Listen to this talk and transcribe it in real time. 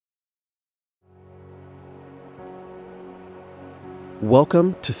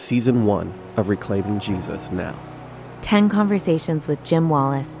Welcome to Season 1 of Reclaiming Jesus Now. 10 conversations with Jim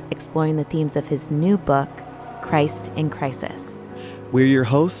Wallis exploring the themes of his new book, Christ in Crisis. We're your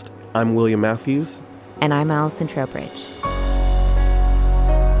hosts. I'm William Matthews. And I'm Allison Trowbridge.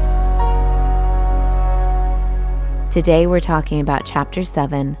 Today we're talking about Chapter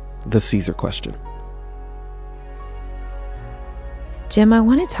 7, The Caesar Question. Jim, I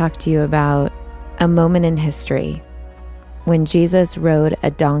want to talk to you about a moment in history when Jesus rode a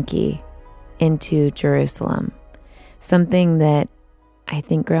donkey into Jerusalem. Something that I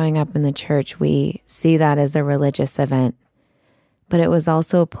think growing up in the church, we see that as a religious event, but it was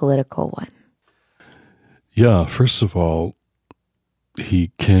also a political one. Yeah, first of all,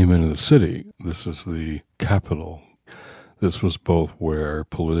 he came into the city. This is the capital. This was both where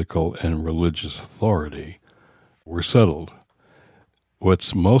political and religious authority were settled.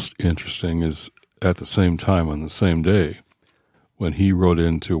 What's most interesting is at the same time, on the same day, when he rode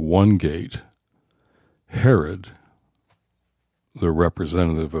into one gate, Herod, the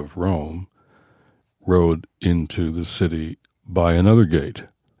representative of Rome, rode into the city by another gate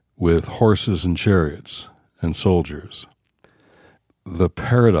with horses and chariots and soldiers. The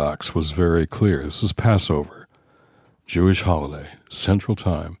paradox was very clear. This is Passover, Jewish holiday, central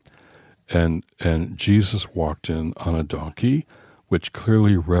time, and Jesus walked in on a donkey, which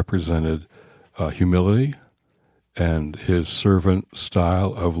clearly represented humility and his servant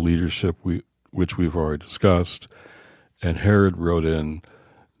style of leadership, which we've already discussed. And Herod rode in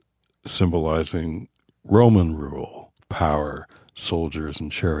symbolizing Roman rule, power, soldiers,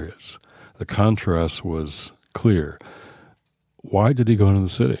 and chariots. The contrast was clear. Why did he go into the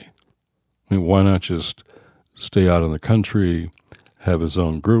city? I mean, why not just stay out in the country, have his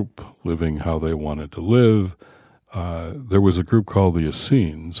own group, living how they wanted to live? There was a group called the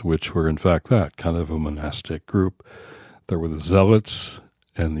Essenes, which were in fact that, kind of a monastic group. There were the Zealots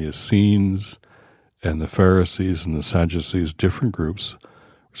and the Essenes and the Pharisees and the Sadducees, different groups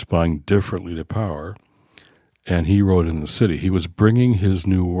responding differently to power. And he rode in the city. He was bringing his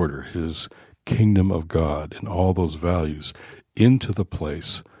new order, his kingdom of God and all those values into the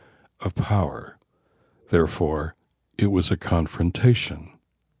place of power. Therefore, it was a confrontation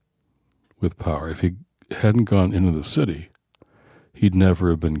with power. If he hadn't gone into the city, he'd never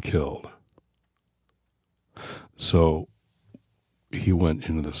have been killed. So he went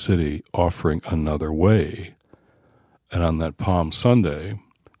into the city offering another way. And on that Palm Sunday,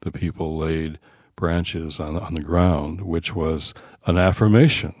 the people laid branches on the ground, which was an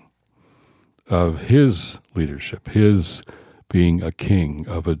affirmation of his leadership, his being a king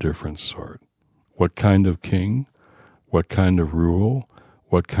of a different sort. What kind of king? What kind of rule?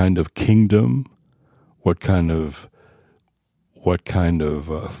 What kind of kingdom? What kind of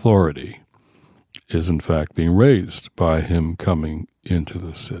authority is in fact being raised by him coming into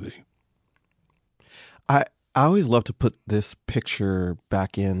the city? I always love to put this picture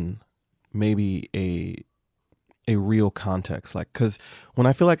back in maybe a real context, like, because when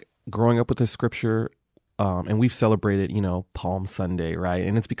I feel like growing up with this scripture, and we've celebrated, Palm Sunday, right?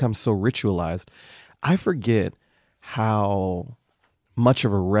 And it's become so ritualized. I forget how much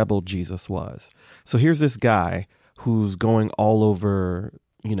of a rebel Jesus was. So here's this guy who's going all over,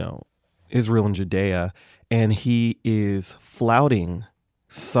 Israel and Judea, and he is flouting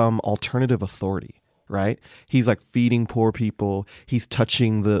some alternative authority, right? He's like feeding poor people. He's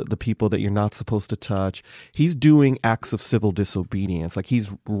touching the people that you're not supposed to touch. He's doing acts of civil disobedience. Like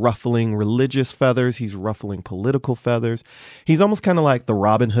he's ruffling religious feathers. He's ruffling political feathers. He's almost kind of like the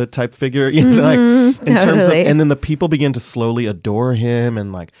Robin Hood type figure, like in terms of, and then the people begin to slowly adore him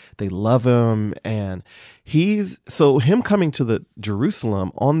and like they love him. And so him coming to the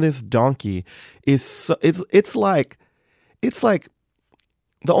Jerusalem on this donkey is, it's like,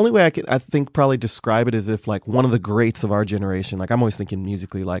 the only way I think probably describe it is if like one of the greats of our generation, like I'm always thinking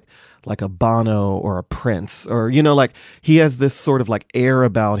musically, like a Bono or a Prince, or, like he has this sort of like air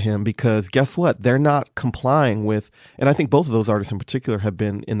about him because guess what? They're not complying with, and I think both of those artists in particular have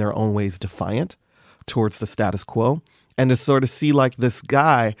been in their own ways defiant towards the status quo. And to sort of see like this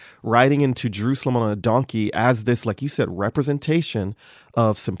guy riding into Jerusalem on a donkey as this, like you said, representation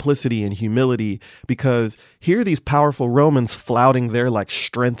of simplicity and humility, because here are these powerful Romans flouting their like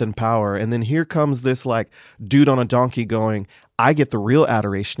strength and power. And then here comes this like dude on a donkey going, I get the real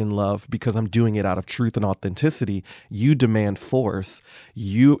adoration and love because I'm doing it out of truth and authenticity. You demand force.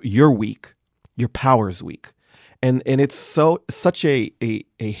 You're weak. Your power's weak. And it's such a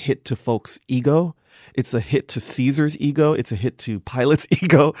hit to folks' ego it's a hit to Caesar's ego. It's a hit to Pilate's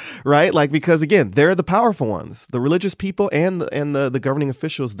ego, right? Like, because again, they're the powerful ones, the religious people and the governing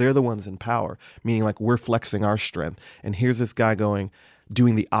officials. They're the ones in power, meaning like we're flexing our strength. And here's this guy doing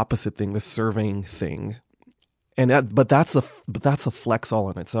the opposite thing, the serving thing. But that's a flex all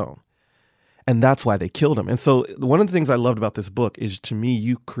on its own. And that's why they killed him. And so one of the things I loved about this book is, to me,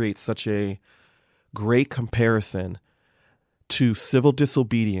 you create such a great comparison to civil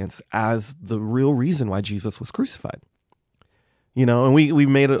disobedience as the real reason why Jesus was crucified. You know, and we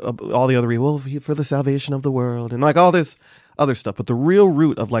made all the other, well, for the salvation of the world and like all this other stuff. But the real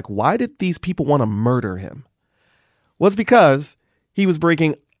root of like, why did these people want to murder him was because he was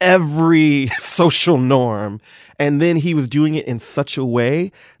breaking every social norm. And then he was doing it in such a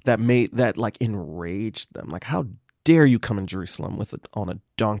way that like enraged them. Like, how dare you come in Jerusalem on a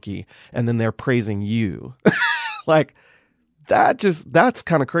donkey, and then they're praising you? Like, that's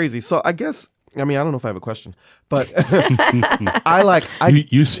kind of crazy. So I guess, I mean, I don't know if I have a question, but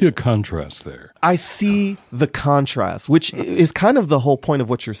you see a contrast there. I see the contrast, which is kind of the whole point of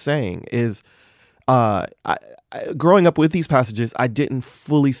what you're saying is, growing up with these passages, I didn't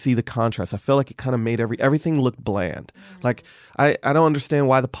fully see the contrast. I felt like it kind of made everything look bland. Like, I don't understand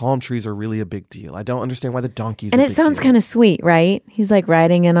why the palm trees are really a big deal. I don't understand why the donkeys. And it sounds kind of sweet, right? He's like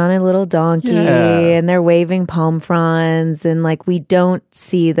riding in on a little donkey, and they're waving palm fronds, and like we don't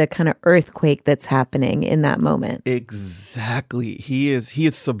see the kind of earthquake that's happening in that moment. Exactly. He is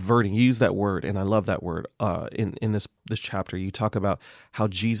subverting. You use that word, and I love that word. In this chapter, you talk about how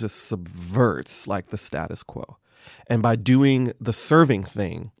Jesus subverts like the status quo. And by doing the serving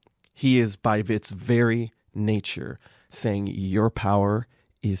thing, he is by its very nature saying your power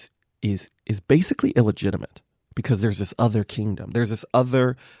is basically illegitimate, because there's this other kingdom. There's this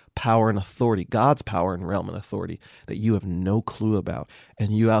other power and authority, God's power and realm and authority that you have no clue about.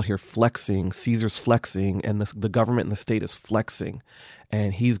 And you out here flexing, Caesar's flexing, and the government and the state is flexing.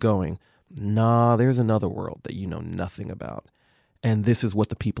 And he's going, nah, there's another world that you know nothing about. And this is what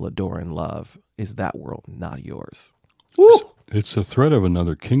the people adore and love, is that world, not yours. Woo! It's a threat of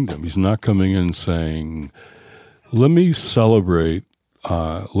another kingdom. He's not coming in saying, let me celebrate.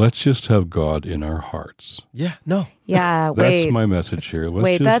 Let's just have God in our hearts. Yeah, no. Yeah, That's my message here.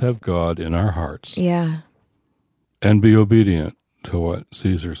 Let's have God in our hearts. Yeah. And be obedient to what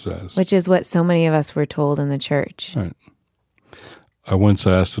Caesar says. Which is what so many of us were told in the church. Right. I once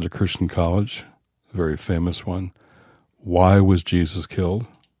asked at a Christian college, a very famous one, why was Jesus killed?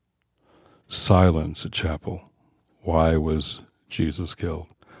 Silence at chapel. Why was Jesus killed?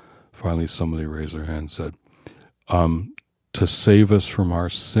 Finally, somebody raised their hand and said, to save us from our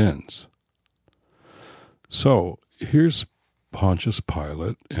sins. So here's Pontius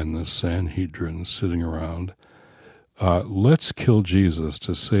Pilate and the Sanhedrin sitting around. Let's kill Jesus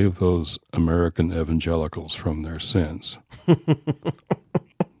to save those American evangelicals from their sins.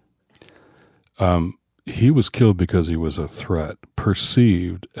 He was killed because he was a threat,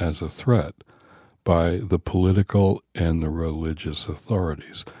 perceived as a threat by the political and the religious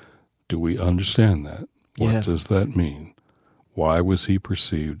authorities. Do we understand that? What does that mean? Why was he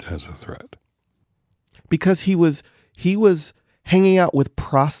perceived as a threat? Because he was hanging out with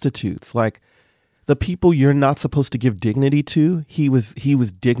prostitutes, like the people you're not supposed to give dignity to. He was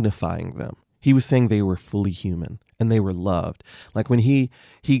dignifying them. He was saying they were fully human and they were loved. Like when he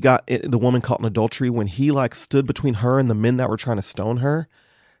got the woman caught in adultery, when he like stood between her and the men that were trying to stone her,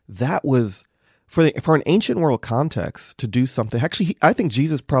 that was for an ancient world context to do something. Actually, I think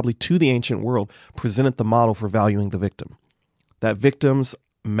Jesus probably to the ancient world presented the model for valuing the victim. That victims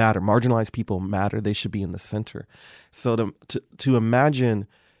matter, marginalized people matter. They should be in the center. So to imagine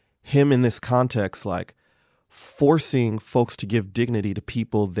him in this context, like forcing folks to give dignity to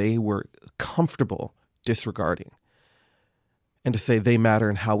people they were comfortable disregarding, and to say they matter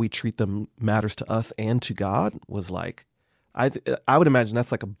and how we treat them matters to us and to God, was like, I would imagine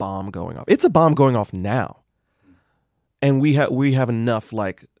that's like a bomb going off. It's a bomb going off now. And we have enough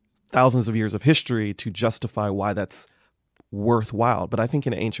like thousands of years of history to justify why that's worthwhile. But I think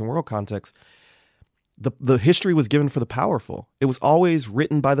in an ancient world context, the history was given for the powerful. It was always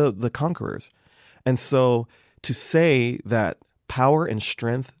written by the conquerors. And so to say that power and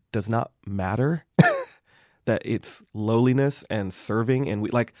strength does not matter, that it's lowliness and serving, and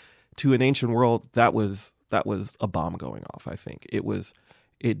to an ancient world, that was a bomb going off. I think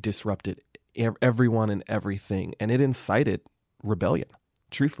it disrupted everyone and everything, and it incited rebellion,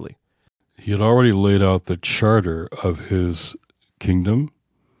 truthfully. He had already laid out the charter of his kingdom,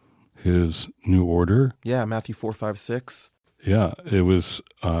 his new order. Yeah, Matthew 4, 5, 6. Yeah, it was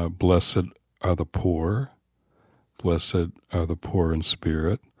blessed are the poor in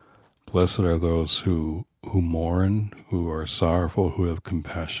spirit, Blessed are those who mourn, who are sorrowful, who have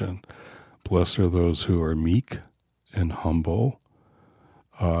compassion. Blessed are those who are meek and humble.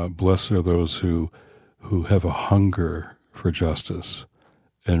 Blessed are those who have a hunger for justice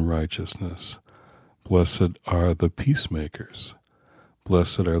and righteousness. Blessed are the peacemakers.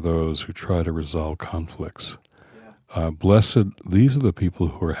 Blessed are those who try to resolve conflicts. Blessed, these are the people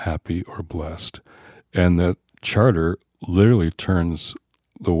who are happy or blessed. And that charter literally turns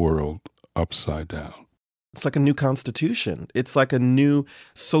the world upside down. It's like a new constitution. It's like a new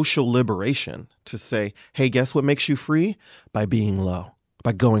social liberation to say, hey, guess what makes you free? By being low,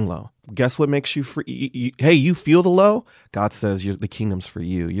 by going low. Guess what makes you free? Hey, you feel the low? God says the kingdom's for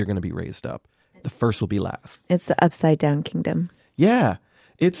you. You're going to be raised up. The first will be last. It's the upside down kingdom. Yeah.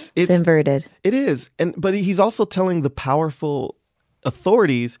 It's inverted. It is. But he's also telling the powerful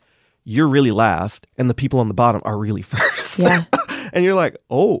authorities, you're really last, and the people on the bottom are really first. Yeah. And you're like,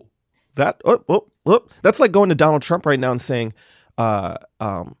 that's like going to Donald Trump right now and saying,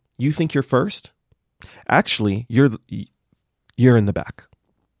 you think you're first? Actually, you're in the back.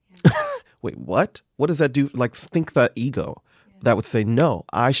 Wait, what? What does that do? Like, think that ego that would say, no,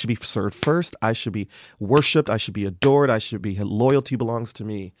 I should be served first. I should be worshipped. I should be adored. I should be, loyalty belongs to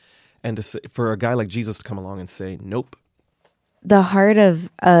me. And to say, for a guy like Jesus to come along and say, nope. The heart of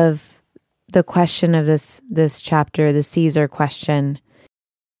the question of this chapter, the Caesar question,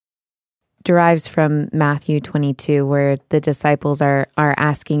 derives from Matthew 22, where the disciples are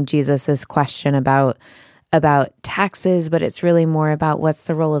asking Jesus this question about taxes, but it's really more about what's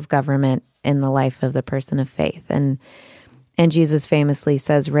the role of government in the life of the person of faith. And Jesus famously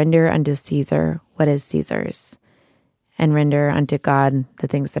says, render unto Caesar what is Caesar's, and render unto God the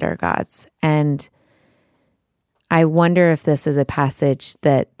things that are God's. And I wonder if this is a passage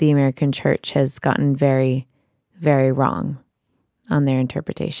that the American church has gotten very, very wrong on their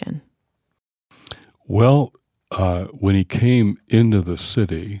interpretation. Well, when he came into the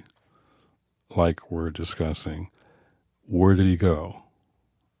city, like we're discussing, where did he go?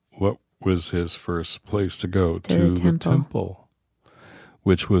 What was his first place to go? To the temple,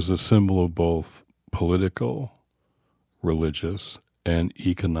 which was a symbol of both political, religious, and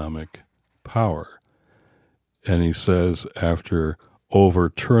economic power. And he says, after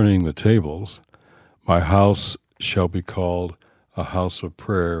overturning the tables, my house shall be called a house of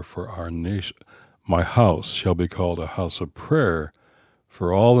prayer for our nation. My house shall be called a house of prayer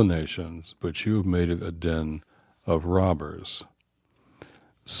for all the nations, but you have made it a den of robbers.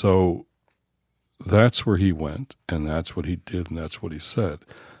 So that's where he went, and that's what he did, and that's what he said.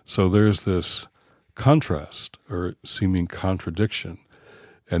 So there's this contrast, or seeming contradiction.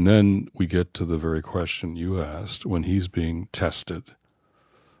 And then we get to the very question you asked, when he's being tested.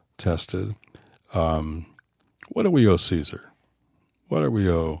 What do we owe Caesar? What do we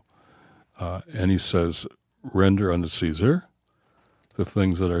owe? And he says, render unto Caesar the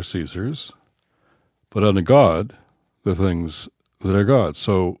things that are Caesar's, but unto God the things that are God's.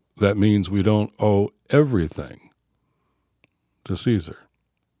 So that means we don't owe everything to Caesar.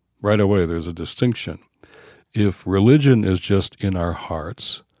 Right away, there's a distinction. If religion is just in our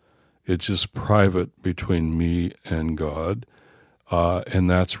hearts, it's just private between me and God, and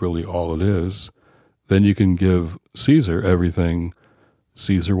that's really all it is, then you can give Caesar everything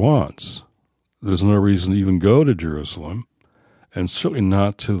Caesar wants. There's no reason to even go to Jerusalem, and certainly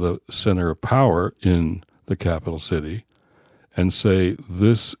not to the center of power in the capital city, and say,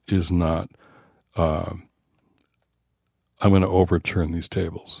 this is not, I'm going to overturn these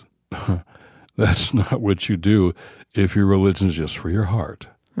tables. That's not what you do if your religion is just for your heart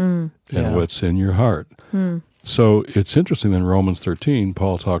and what's in your heart. So it's interesting in Romans 13,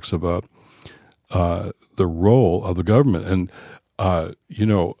 Paul talks about the role of the government. And,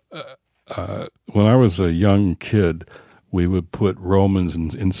 when I was a young kid, we would put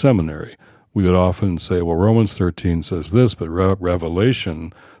Romans in seminary. We would often say, well, Romans 13 says this, but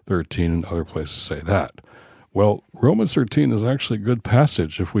Revelation 13 and other places say that. Well, Romans 13 is actually a good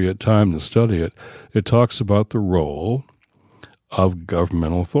passage if we had time to study it. It talks about the role of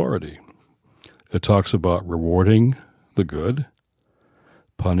governmental authority. It talks about rewarding the good,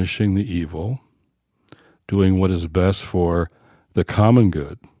 punishing the evil, doing what is best for the common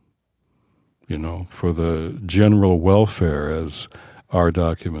good, for the general welfare, as our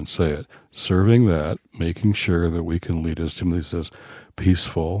documents say it. Serving that, making sure that we can lead, as Timothy says,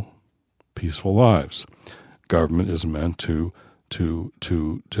 peaceful lives. Government is meant to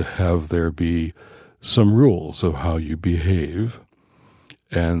have there be some rules of how you behave,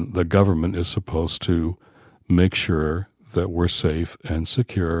 and the government is supposed to make sure that we're safe and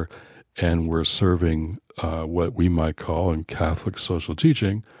secure, and we're serving what we might call in Catholic social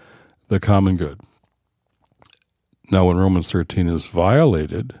teaching the common good. Now, when Romans 13 is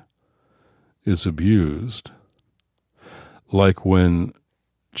violated, is abused, like when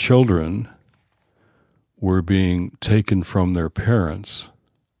children were being taken from their parents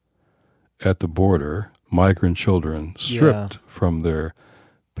at the border, migrant children stripped from their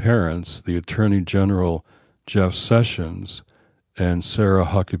parents, the Attorney General Jeff Sessions and Sarah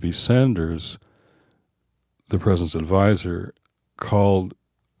Huckabee Sanders, the president's advisor, called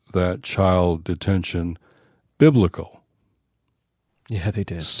that child detention biblical. Yeah, they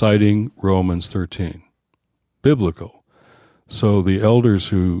did. Citing Romans 13. Biblical. So the elders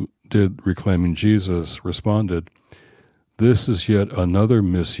who did Reclaiming Jesus responded, "This is yet another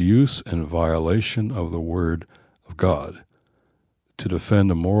misuse and violation of the Word of God. To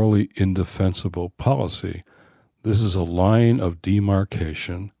defend a morally indefensible policy, this is a line of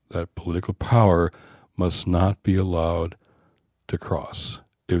demarcation that political power must not be allowed to cross.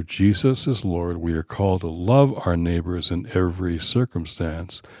 If Jesus is Lord, we are called to love our neighbors in every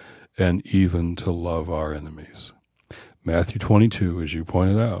circumstance and even to love our enemies." Matthew 22, as you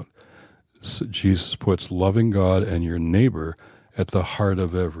pointed out, Jesus puts loving God and your neighbor at the heart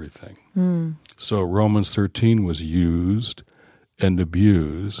of everything. So Romans 13 was used and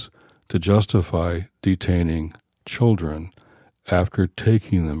abused to justify detaining children after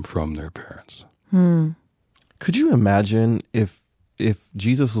taking them from their parents. Could you imagine if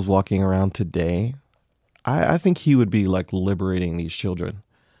Jesus was walking around today? I think he would be like liberating these children,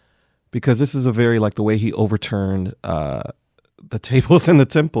 because this is a very like the way he overturned the tables in the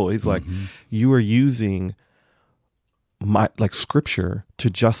temple. He's like, you are using my like scripture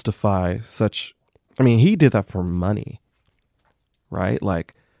to justify such. I mean, he did that for money, right?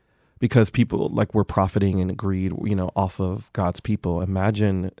 Like, because people like were profiting and greed, off of God's people.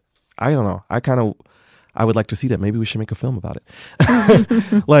 Imagine, I don't know. I would like to see that. Maybe we should make a film about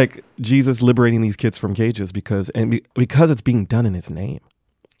it. Like Jesus liberating these kids from cages because it's being done in his name.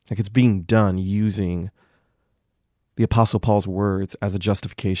 Like it's being done using the Apostle Paul's words as a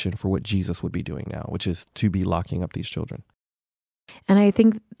justification for what Jesus would be doing now, which is to be locking up these children. And I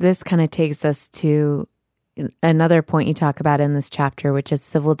think this kind of takes us to another point you talk about in this chapter, which is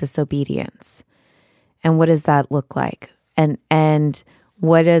civil disobedience. And what does that look like? And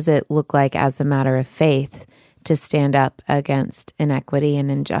what does it look like as a matter of faith to stand up against inequity and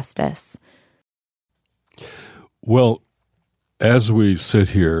injustice? Well, as we sit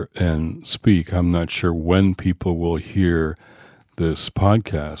here and speak, I'm not sure when people will hear this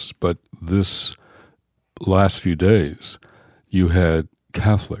podcast, but this last few days, you had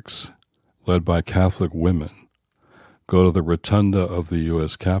Catholics, led by Catholic women, go to the rotunda of the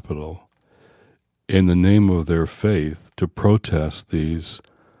U.S. Capitol in the name of their faith to protest these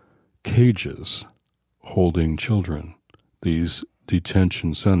cages holding children, these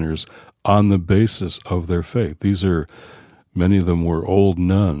detention centers, on the basis of their faith. Many of them were old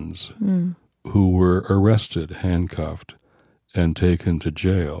nuns who were arrested, handcuffed, and taken to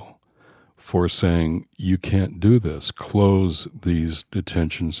jail for saying, you can't do this. Close these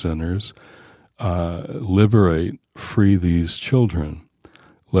detention centers, liberate, free these children,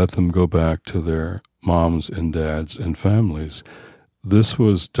 let them go back to their moms and dads and families. This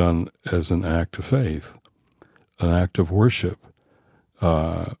was done as an act of faith, an act of worship,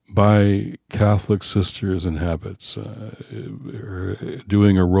 by Catholic sisters in habits,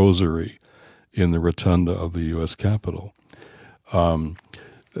 doing a rosary in the rotunda of the U.S. Capitol. The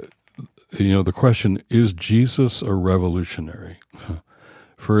question, is Jesus a revolutionary?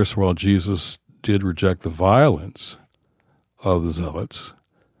 First, while Jesus did reject the violence of the zealots,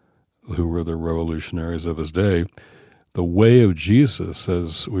 who were the revolutionaries of his day, the way of Jesus,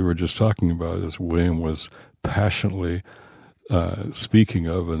 as we were just talking about, as William was passionately speaking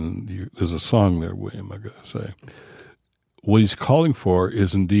of, and there's a song there, William, I gotta say. What he's calling for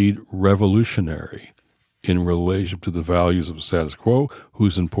is indeed revolutionary in relation to the values of the status quo,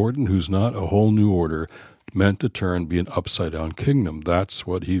 who's important, who's not, a whole new order meant to be an upside-down kingdom. That's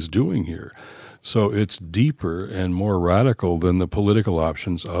what he's doing here. So it's deeper and more radical than the political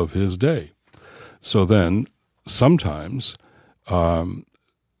options of his day. So then, sometimes,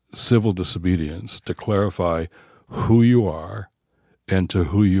 civil disobedience to clarify who you are and to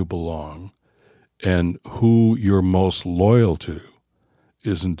who you belong and who you're most loyal to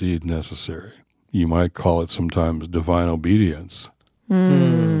is indeed necessary. You might call it sometimes divine obedience.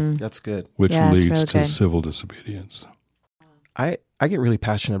 That's good. Which leads really to good. civil disobedience. I get really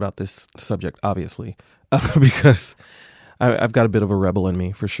passionate about this subject, obviously, because I've got a bit of a rebel in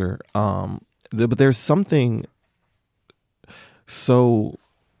me, for sure. But there's something so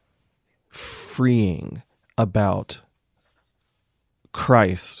freeing about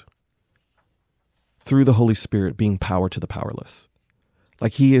Christ through the Holy Spirit being power to the powerless.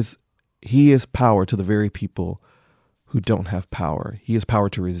 Like he is power to the very people who don't have power. He is power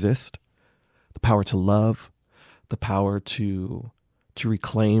to resist, the power to love, the power to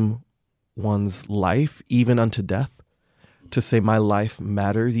reclaim one's life, even unto death, to say my life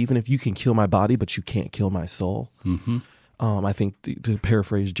matters, even if you can kill my body, but you can't kill my soul. Mm-hmm. I think to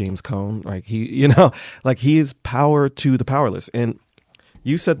paraphrase James Cone, like he is power to the powerless. And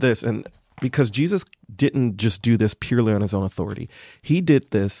you said this, and because Jesus didn't just do this purely on his own authority, he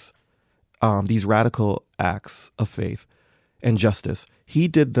did this, these radical acts of faith and justice. He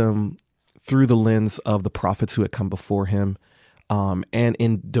did them through the lens of the prophets who had come before him, and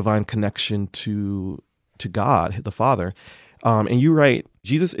in divine connection to God, the Father. And you write,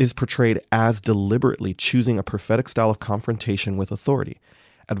 Jesus is portrayed as deliberately choosing a prophetic style of confrontation with authority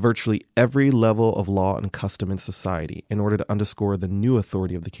at virtually every level of law and custom in society in order to underscore the new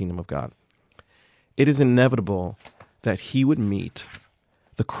authority of the kingdom of God. It is inevitable that he would meet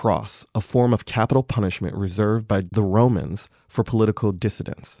the cross, a form of capital punishment reserved by the Romans for political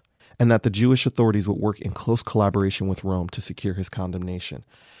dissidents, and that the Jewish authorities would work in close collaboration with Rome to secure his condemnation.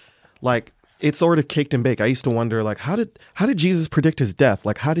 Like, it's sort of caked and baked. I used to wonder, like, how did Jesus predict his death?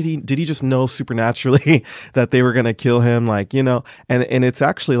 Like, did he just know supernaturally that they were going to kill him? Like, you know, and it's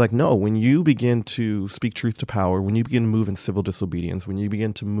actually like, no, when you begin to speak truth to power, when you begin to move in civil disobedience, when you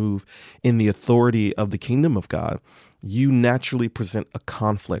begin to move in the authority of the kingdom of God, you naturally present a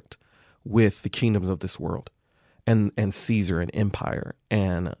conflict with the kingdoms of this world and Caesar and empire.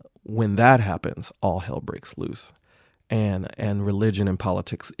 And when that happens, all hell breaks loose. And religion and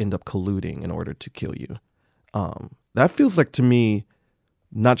politics end up colluding in order to kill you. That feels like, to me,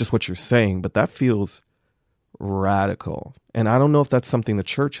 not just what you're saying, but that feels radical. And I don't know if that's something the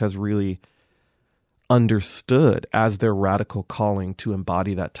church has really understood as their radical calling to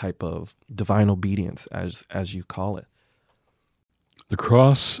embody that type of divine obedience, as you call it. The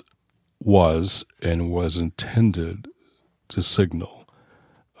cross was and was intended to signal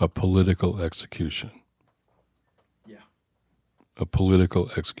a political execution. A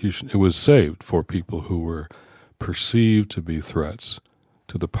political execution. It was saved for people who were perceived to be threats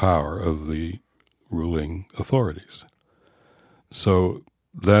to the power of the ruling authorities. So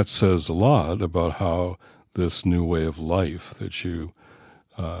that says a lot about how this new way of life that you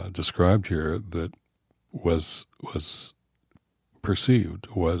described here, that was perceived,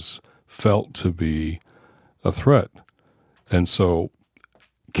 was felt to be a threat. And so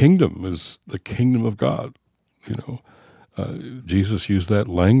kingdom is the kingdom of God, you know. Jesus used that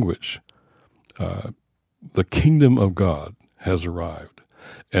language. The kingdom of God has arrived.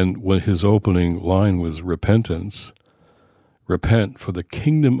 And when his opening line was repentance, repent, for the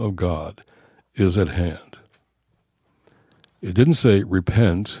kingdom of God is at hand. It didn't say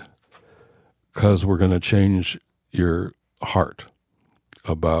repent because we're going to change your heart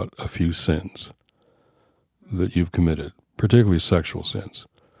about a few sins that you've committed, particularly sexual sins.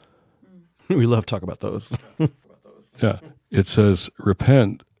 We love to talk about those. Yeah, it says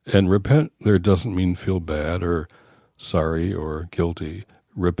repent, and repent there doesn't mean feel bad or sorry or guilty.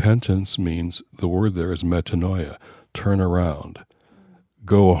 Repentance means, the word there is metanoia, turn around,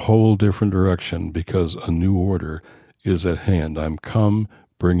 go a whole different direction because a new order is at hand. I'm come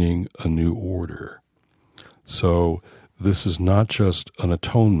bringing a new order. So this is not just an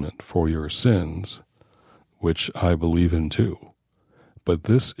atonement for your sins, which I believe in too, but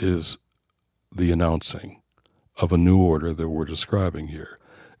this is the announcing of a new order that we're describing here.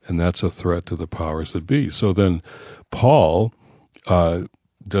 And that's a threat to the powers that be. So then Paul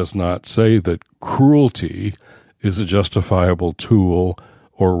does not say that cruelty is a justifiable tool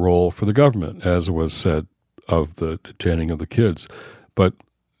or role for the government, as was said of the detaining of the kids. But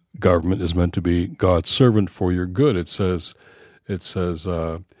government is meant to be God's servant for your good. It says,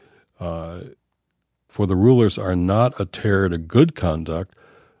 for the rulers are not a terror to good conduct,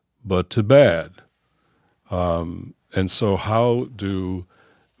 but to bad. And so how do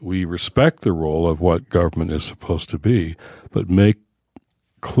we respect the role of what government is supposed to be, but make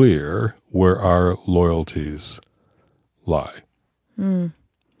clear where our loyalties lie? I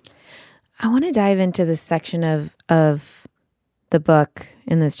want to dive into this section of the book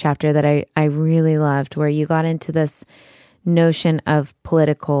in this chapter that I really loved, where you got into this notion of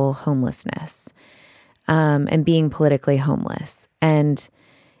political homelessness, and being politically homeless. And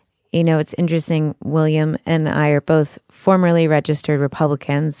you know, it's interesting, William and I are both formerly registered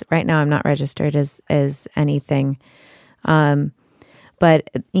Republicans. Right now I'm not registered as anything. But,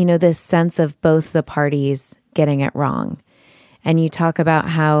 you know, this sense of both the parties getting it wrong. And you talk about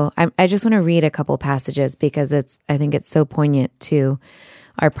how, I just want to read a couple passages because I think it's so poignant to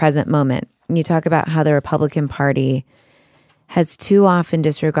our present moment. you talk about how the Republican Party has too often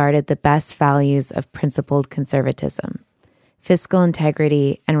disregarded the best values of principled conservatism, fiscal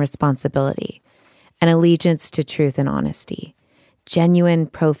integrity and responsibility, and allegiance to truth and honesty, genuine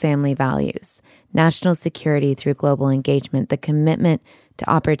pro-family values, national security through global engagement, the commitment to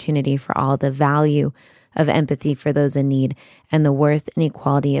opportunity for all, the value of empathy for those in need, and the worth and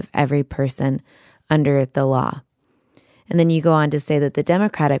equality of every person under the law. And then you go on to say that the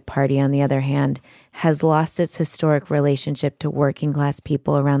Democratic Party, on the other hand, has lost its historic relationship to working class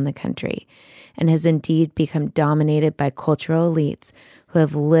people around the country and has indeed become dominated by cultural elites who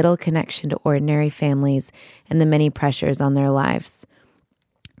have little connection to ordinary families and the many pressures on their lives.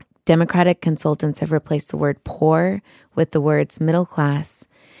 Democratic consultants have replaced the word poor with the words middle class,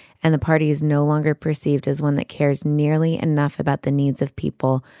 and the party is no longer perceived as one that cares nearly enough about the needs of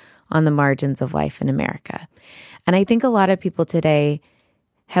people on the margins of life in America. And I think a lot of people today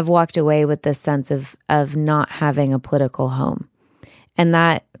have walked away with this sense of not having a political home. And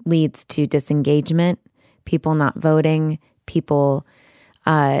that leads to disengagement, people not voting, people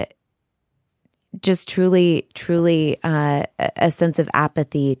just truly a sense of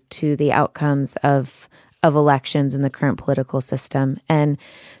apathy to the outcomes of elections in the current political system. And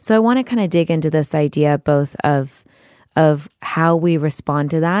so I want to kind of dig into this idea both of how we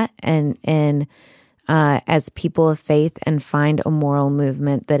respond to that and as people of faith and find a moral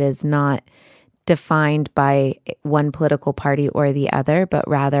movement that is not defined by one political party or the other, but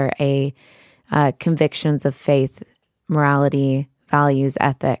rather a convictions of faith, morality, values,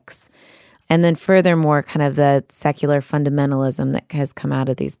 ethics. And then furthermore, kind of the secular fundamentalism that has come out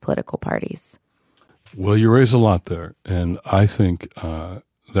of these political parties. Well, you raise a lot there. And I think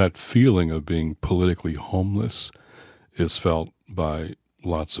that feeling of being politically homeless is felt by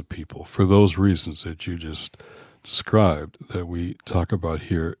lots of people for those reasons that you just described that we talk about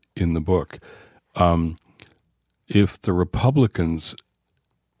here in the book. If the Republicans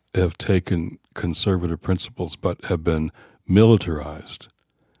have taken conservative principles but have been militarized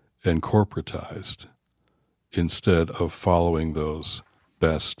and corporatized instead of following those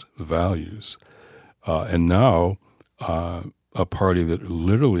best values, and now a party that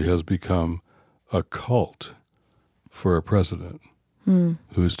literally has become a cult for a president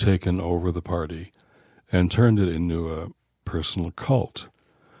who's taken over the party and turned it into a personal cult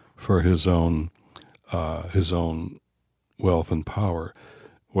for his own wealth and power.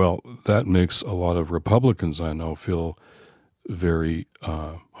 Well, that makes a lot of Republicans I know feel very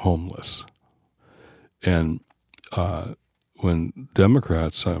homeless. And when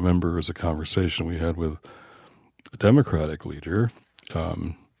Democrats, I remember there was a conversation we had with a Democratic leader,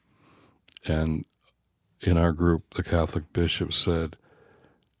 and in our group, the Catholic bishop said,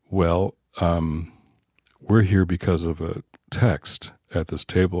 well, we're here because of a text at this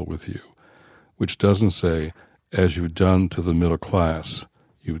table with you, which doesn't say, as you've done to the middle class,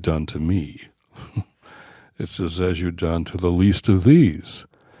 you've done to me. It says, as you've done to the least of these,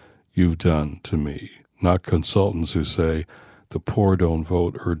 you've done to me. Not consultants who say, the poor don't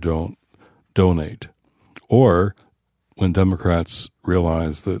vote or don't donate. Or when Democrats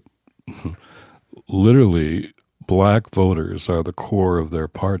realize that literally black voters are the core of their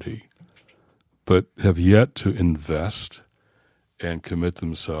party, but have yet to invest and commit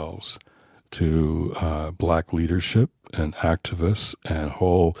themselves to black leadership and activists and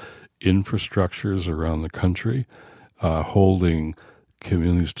whole infrastructures around the country, holding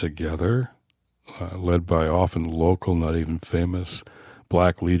communities together, led by often local, not even famous,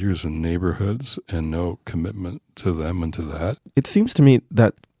 black leaders in neighborhoods, and no commitment to them and to that. It seems to me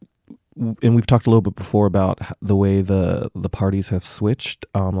that, and we've talked a little bit before about the way the parties have switched,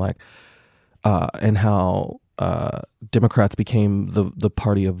 and how Democrats became the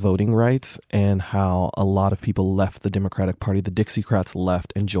party of voting rights, and how a lot of people left the Democratic Party. The Dixiecrats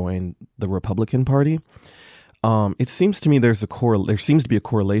left and joined the Republican Party. It seems to me there seems to be a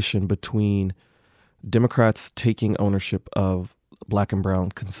correlation between Democrats taking ownership of black and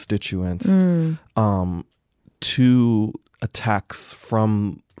brown constituents to attacks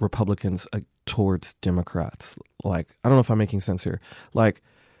from Republicans towards Democrats. Like, I don't know if I'm making sense here. Like,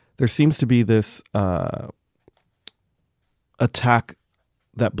 there seems to be this attack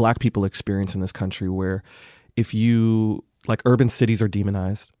that black people experience in this country where if you, like, urban cities are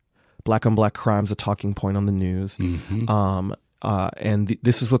demonized, black on black crime's a talking point on the news. Mm-hmm.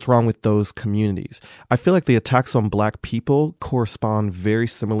 This is what's wrong with those communities. I feel like the attacks on black people correspond very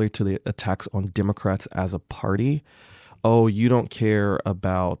similarly to the attacks on Democrats as a party. Oh, you don't care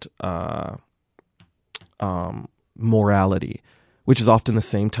about morality, which is often the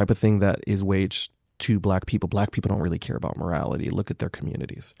same type of thing that is waged to black people don't really care about morality. Look at their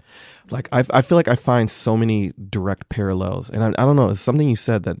communities. Like, I feel like I find so many direct parallels. And I don't know, it's something you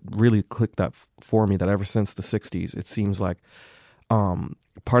said that really clicked that for me, that ever since the 60s, it seems like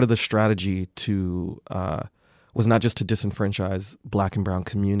part of the strategy to was not just to disenfranchise black and brown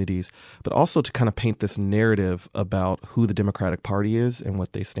communities, but also to kind of paint this narrative about who the Democratic Party is and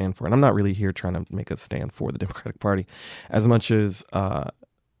what they stand for. And I'm not really here trying to make a stand for the Democratic Party as much as I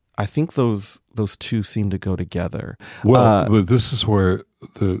think those two seem to go together. Well, but this is where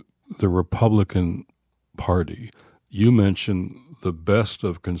the Republican Party, you mentioned the best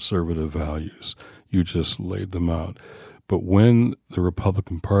of conservative values. You just laid them out. But when the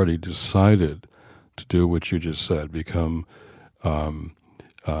Republican Party decided to do what you just said,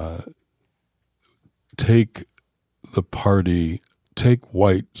 take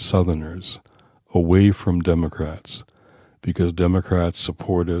white Southerners away from Democrats, because Democrats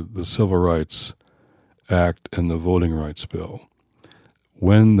supported the Civil Rights Act and the Voting Rights Bill.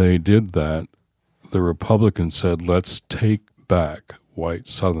 When they did that, the Republicans said, let's take back white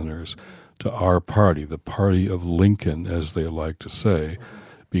Southerners to our party. The party of Lincoln, as they like to say,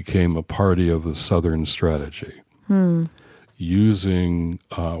 became a party of the Southern strategy, using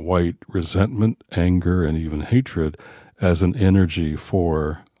white resentment, anger, and even hatred as an energy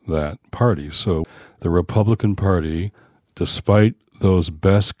for that party. So the Republican Party, despite those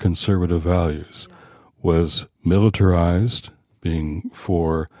best conservative values, was militarized, being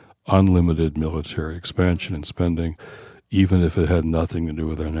for unlimited military expansion and spending, even if it had nothing to do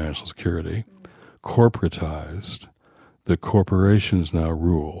with our national security, corporatized. The corporations now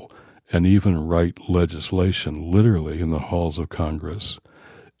rule and even write legislation literally in the halls of Congress,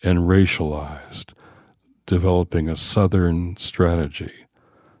 and racialized, developing a Southern strategy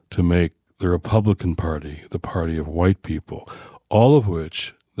to make the Republican Party the party of white people, all of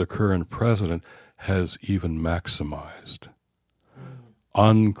which the current president has even maximized.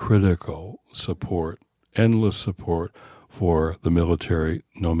 Uncritical support, endless support for the military,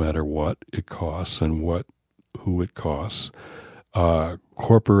 no matter what it costs and who it costs.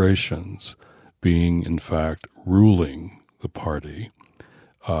 Corporations being, in fact, ruling the party,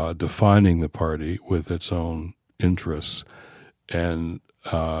 defining the party with its own interests, and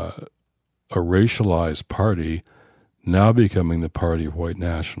a racialized party now becoming the party of white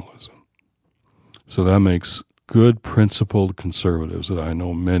nationalism. So that makes good, principled conservatives, that I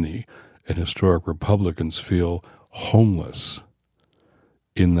know many, and historic Republicans feel homeless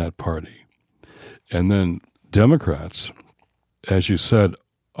in that party. And then Democrats, as you said,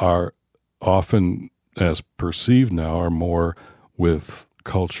 are often, as perceived now, are more with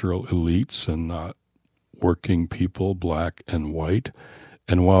cultural elites and not working people, black and white.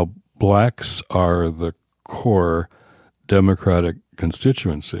 And while blacks are the core Democratic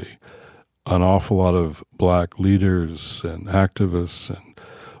constituency, an awful lot of black leaders and activists and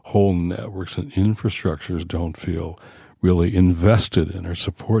whole networks and infrastructures don't feel really invested in or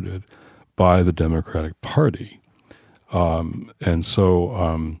supported by the Democratic Party. And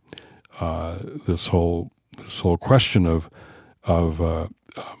so this whole question of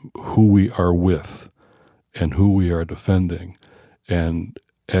who we are with and who we are defending, and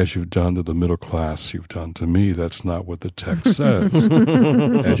as you've done to the middle class, you've done to me. That's not what the text says.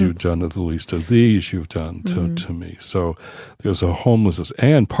 As you've done to the least of these, you've done to me. So there's a homelessness.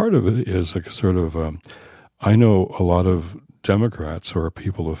 And part of it is a sort of, I know a lot of Democrats or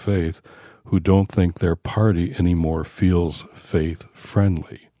people of faith who don't think their party anymore feels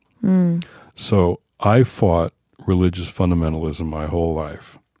faith-friendly. So I fought religious fundamentalism my whole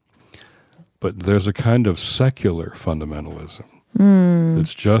life. But there's a kind of secular fundamentalism.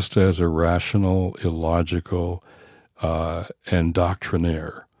 It's just as irrational, illogical, and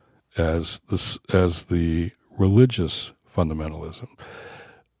doctrinaire as the religious fundamentalism.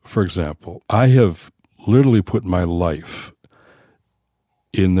 For example, I have literally put my life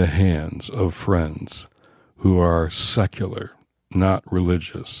in the hands of friends who are secular, not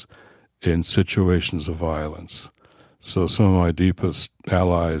religious, in situations of violence. So some of my deepest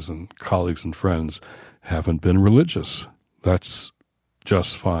allies and colleagues and friends haven't been religious. That's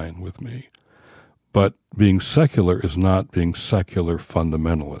just fine with me. But being secular is not being secular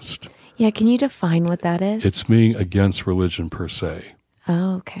fundamentalist. Yeah, can you define what that is? It's being against religion per se.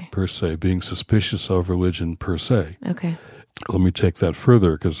 Oh, okay. Per se, being suspicious of religion per se. Okay. Let me take that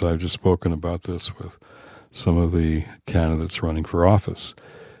further, because I've just spoken about this with some of the candidates running for office.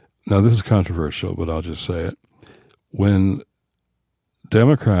 Now, this is controversial, but I'll just say it. When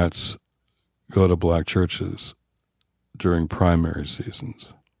Democrats go to black churches during primary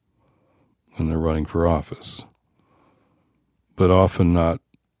seasons, when they're running for office, but often not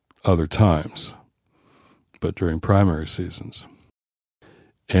other times, but during primary seasons.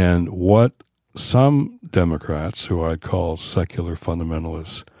 And what some Democrats, who I'd call secular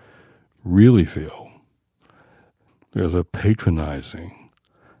fundamentalists, really feel, there's a patronizing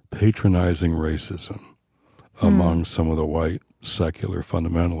racism among some of the white secular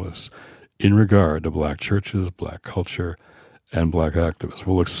fundamentalists in regard to black churches, black culture, and black activists.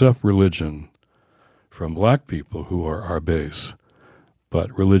 We'll accept religion from black people who are our base,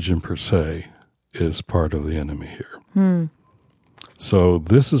 but religion per se is part of the enemy here. So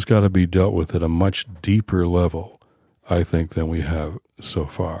this has got to be dealt with at a much deeper level, I think, than we have so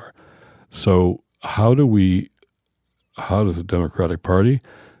far. So how does the Democratic Party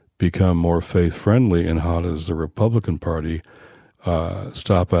become more faith-friendly, and how does the Republican Party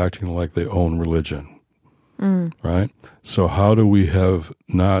stop acting like they own religion? Right? So how do we have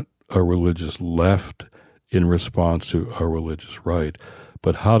not a religious left in response to a religious right,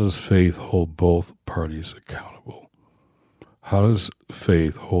 but how does faith hold both parties accountable? How does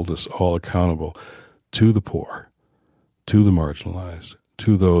faith hold us all accountable to the poor, to the marginalized,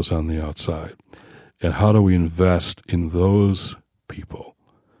 to those on the outside? And how do we invest in those people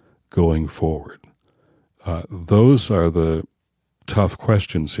going forward? Those are the tough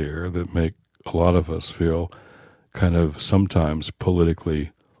questions here that make a lot of us feel kind of sometimes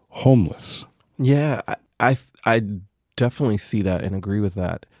politically homeless. Yeah, I definitely see that and agree with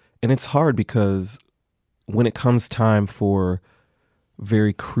that. And it's hard because when it comes time for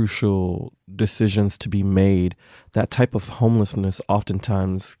very crucial decisions to be made, that type of homelessness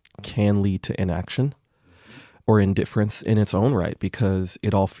oftentimes can lead to inaction or indifference in its own right, because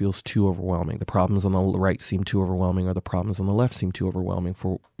it all feels too overwhelming. The problems on the right seem too overwhelming, or the problems on the left seem too overwhelming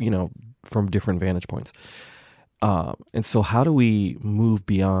for, from different vantage points. And so how do we move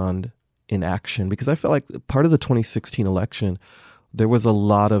beyond inaction? Because I felt like part of the 2016 election, there was a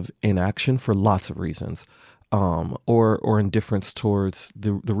lot of inaction for lots of reasons, or indifference towards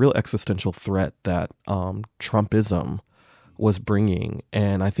the real existential threat that Trumpism was bringing.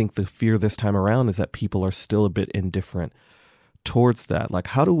 And I think the fear this time around is that people are still a bit indifferent towards that. Like,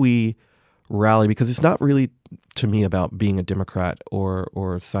 how do we rally? Because it's not really, to me, about being a Democrat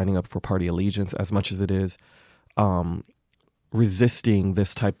or signing up for party allegiance as much as it is resisting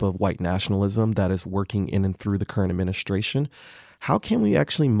this type of white nationalism that is working in and through the current administration. How can we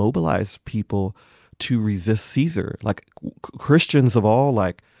actually mobilize people to resist Caesar? Like Christians of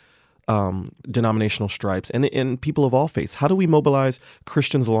all denominational stripes and people of all faiths. How do we mobilize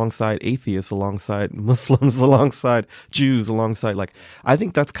Christians alongside atheists, alongside Muslims, alongside Jews, alongside I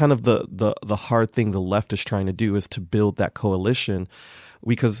think that's kind of the hard thing the left is trying to do, is to build that coalition,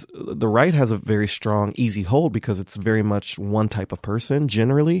 because the right has a very strong, easy hold because it's very much one type of person.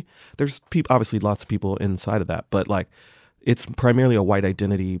 Generally, there's obviously lots of people inside of that, but it's primarily a white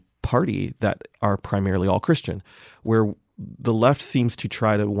identity party that are primarily all Christian, where the left seems to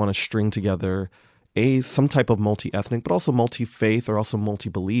try to want to string together some type of multi-ethnic, but also multi-faith or also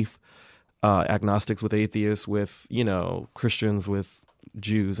multi-belief, agnostics with atheists, with, Christians with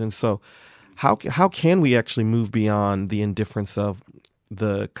Jews. And so how can we actually move beyond the indifference of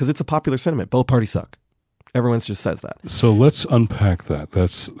because it's a popular sentiment, both parties suck. Everyone just says that. So let's unpack that.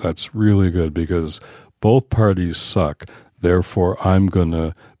 That's really good, because both parties suck. Therefore, I'm going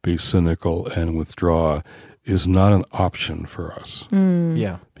to be cynical and withdraw is not an option for us.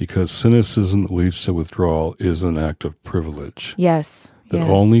 Yeah. Because cynicism that leads to withdrawal is an act of privilege. Yes. That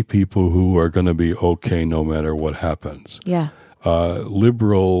only people who are going to be okay no matter what happens. Yeah.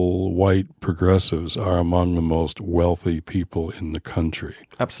 Liberal white progressives are among the most wealthy people in the country.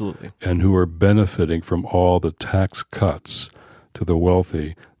 Absolutely. And who are benefiting from all the tax cuts to the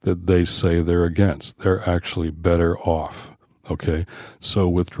wealthy that they say they're against. They're actually better off. Okay?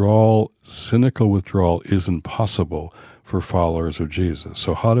 So cynical withdrawal isn't possible for followers of Jesus.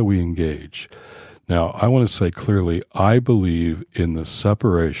 So how do we engage? Now, I want to say clearly, I believe in the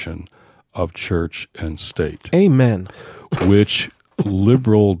separation of church and state. Amen. Which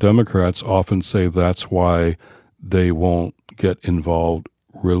liberal Democrats often say that's why they won't get involved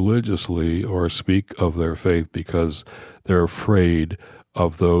religiously or speak of their faith, because they're afraid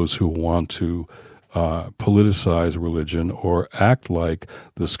of those who want to politicize religion or act like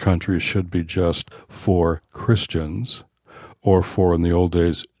this country should be just for Christians or for, in the old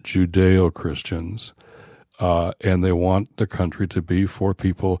days, Judeo-Christians. And they want the country to be for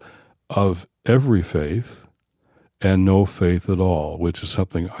people of every faith and no faith at all, which is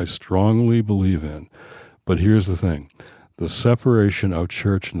something I strongly believe in. But here's the thing. The separation of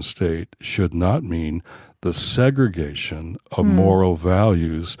church and state should not mean the segregation of moral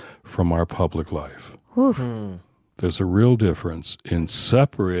values from our public life. There's a real difference in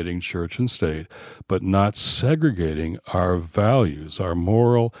separating church and state, but not segregating our values, our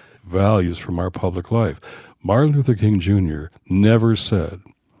moral values from our public life. Martin Luther King Jr. never said,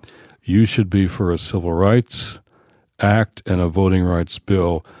 you should be for a civil rights act and a voting rights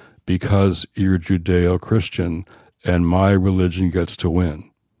bill because you're Judeo-Christian and my religion gets to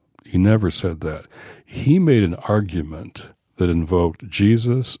win. He never said that. He made an argument that invoked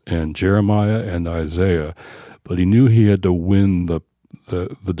Jesus and Jeremiah and Isaiah, but he knew he had to win the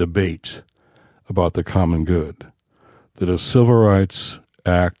debate about the common good, that a civil rights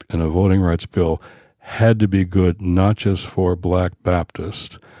act and a voting rights bill had to be good not just for Black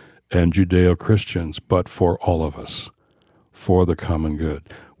Baptists and Judeo-Christians, but for all of us, for the common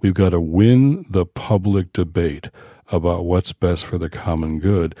good. We've got to win the public debate about what's best for the common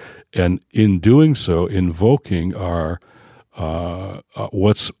good, and in doing so, invoking our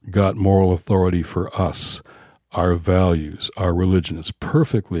what's got moral authority for us, our values, our religion is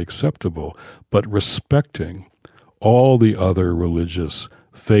perfectly acceptable, but respecting all the other religious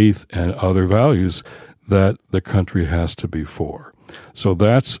faith and other values that the country has to be for. So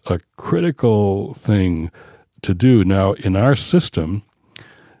that's a critical thing to do. Now, in our system,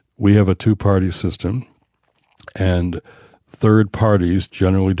 we have a two-party system, and third parties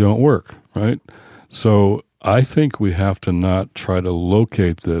generally don't work, right? So I think we have to not try to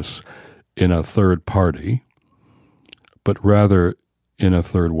locate this in a third party, but rather in a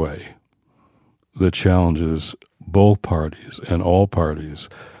third way that challenges both parties and all parties.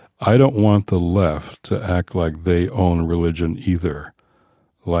 I don't want the left to act like they own religion either,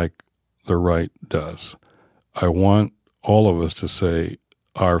 like the right does. I want all of us to say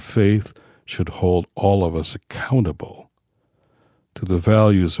our faith should hold all of us accountable to the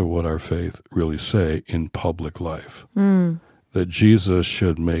values of what our faith really say in public life. That Jesus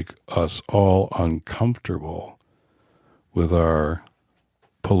should make us all uncomfortable with our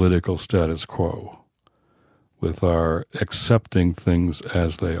political status quo, with our accepting things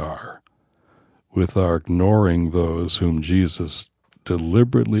as they are, with our ignoring those whom Jesus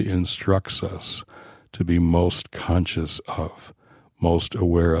deliberately instructs us to be most conscious of, most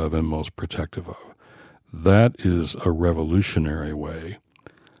aware of, and most protective of. That is a revolutionary way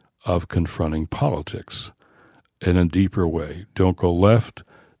of confronting politics in a deeper way. Don't go left,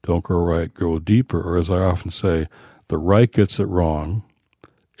 don't go right, go deeper. Or as I often say, the right gets it wrong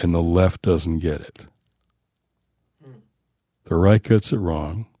and the left doesn't get it. The right gets it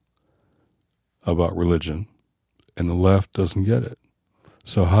wrong about religion and the left doesn't get it.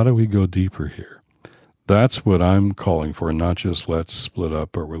 So how do we go deeper here? That's what I'm calling for, not just let's split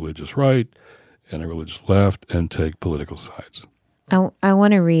up a religious right and a religious left and take political sides. I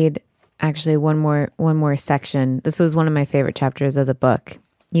want to read actually one more section. This was one of my favorite chapters of the book.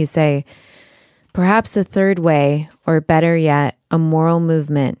 You say, perhaps a third way, or better yet, a moral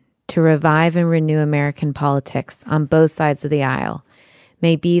movement to revive and renew American politics on both sides of the aisle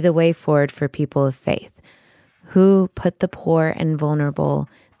may be the way forward for people of faith, who put the poor and vulnerable,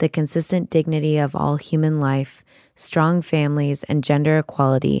 the consistent dignity of all human life, strong families, and gender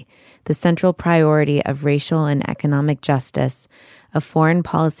equality, the central priority of racial and economic justice, a foreign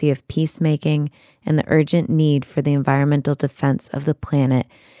policy of peacemaking, and the urgent need for the environmental defense of the planet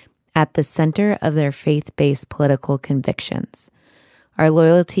at the center of their faith-based political convictions. Our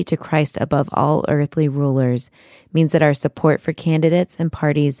loyalty to Christ above all earthly rulers means that our support for candidates and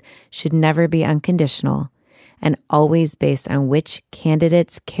parties should never be unconditional and always based on which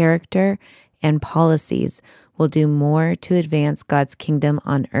candidate's character and policies will do more to advance God's kingdom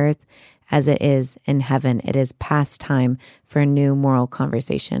on earth as it is in heaven. It is past time for a new moral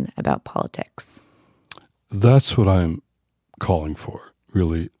conversation about politics. That's what I'm calling for,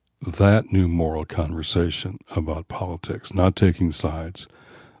 really, that new moral conversation about politics, not taking sides,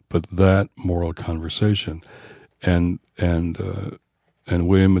 but that moral conversation. And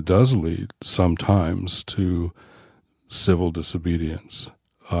William, it does lead sometimes to civil disobedience.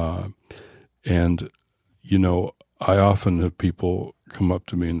 And, you know, I often have people come up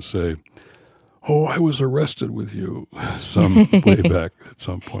to me and say, oh, I was arrested with you some way back at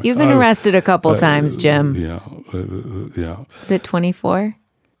some point. You've been arrested a couple times, Jim. Yeah. Is it 24?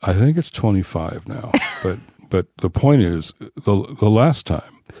 I think it's 25 now. But the point is, the last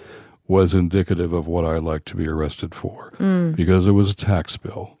time was indicative of what I like to be arrested for, because it was a tax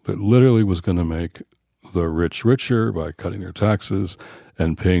bill that literally was going to make the rich richer by cutting their taxes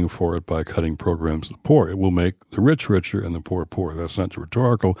and paying for it by cutting programs to the poor. It will make the rich richer and the poor poorer. That's not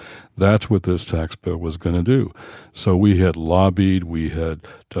rhetorical. That's what this tax bill was going to do. So we had lobbied, we had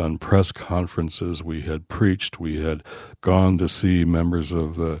done press conferences, we had preached, we had gone to see members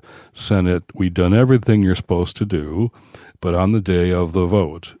of the Senate. We'd done everything you're supposed to do, but on the day of the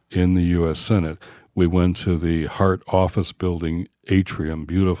vote in the U.S. Senate, we went to the Hart Office Building atrium,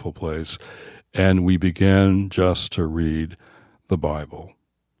 beautiful place, and we began just to read the Bible.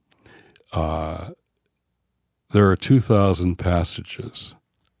 There are 2,000 passages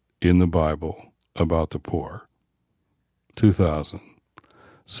in the Bible about the poor. 2,000.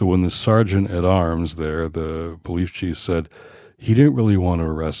 So when the sergeant at arms there, the police chief, said he didn't really want to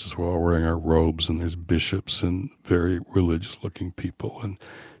arrest us. We're all wearing our robes, and there's bishops and very religious-looking people, and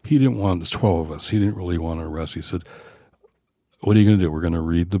he didn't want, there's 12 of us, he didn't really want to arrest. He said, what are you going to do? We're going to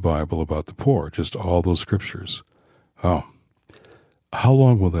read the Bible about the poor, just all those scriptures. Oh, how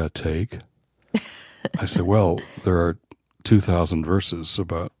long will that take? I said, well, there are 2,000 verses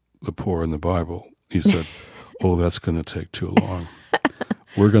about the poor in the Bible. He said, oh, that's going to take too long.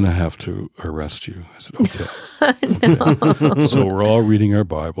 We're going to have to arrest you. I said, okay. No. So we're all reading our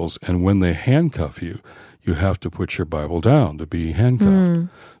Bibles, and when they handcuff you, you have to put your Bible down to be handcuffed.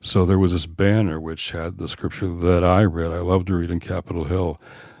 So there was this banner which had the scripture that I read. I love to read in Capitol Hill,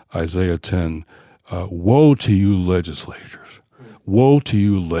 Isaiah 10, woe to you legislators. Woe to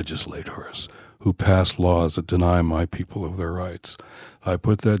you legislators who pass laws that deny my people of their rights. I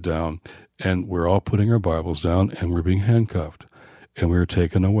put that down, and we're all putting our Bibles down, and we're being handcuffed, and we were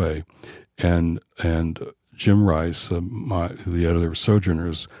taken away. And Jim Rice, the editor of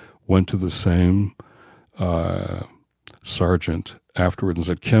Sojourners, went to the same sergeant afterward and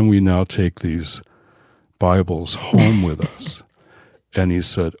said, can we now take these Bibles home with us? And he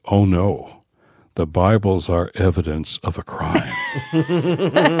said, oh no. The Bibles are evidence of a crime.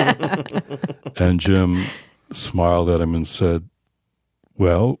 And Jim smiled at him and said,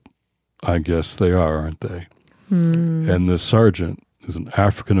 well, I guess they are, aren't they? And the sergeant is an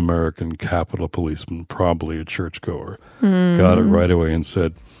African-American Capitol policeman, probably a churchgoer, got it right away and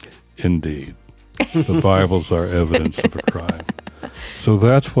said, indeed, the Bibles are evidence of a crime. So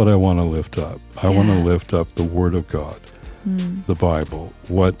that's what I want to lift up. I want to lift up the Word of God. The Bible,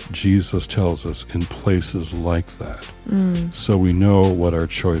 what Jesus tells us in places like that, so we know what our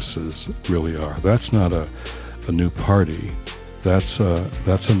choices really are. That's not a new party. That's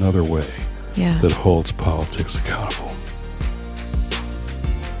another way that holds politics accountable.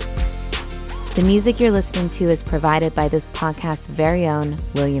 The music you're listening to is provided by this podcast's very own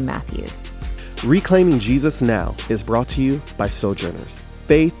William Matthews. Reclaiming Jesus Now is brought to you by Sojourners,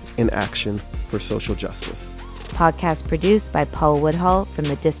 faith in action for social justice. Podcast produced by Paul Woodhull from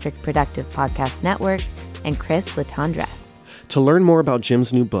the District Productive Podcast Network and Chris Latondres. To learn more about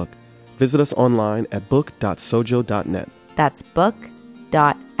Jim's new book, visit us online at book.sojo.net. That's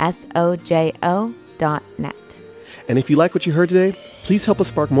book.sojo.net. And if you like what you heard today, please help us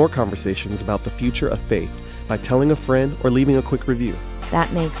spark more conversations about the future of faith by telling a friend or leaving a quick review.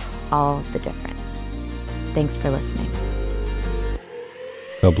 That makes all the difference. Thanks for listening.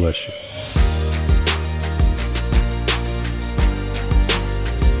 God bless you.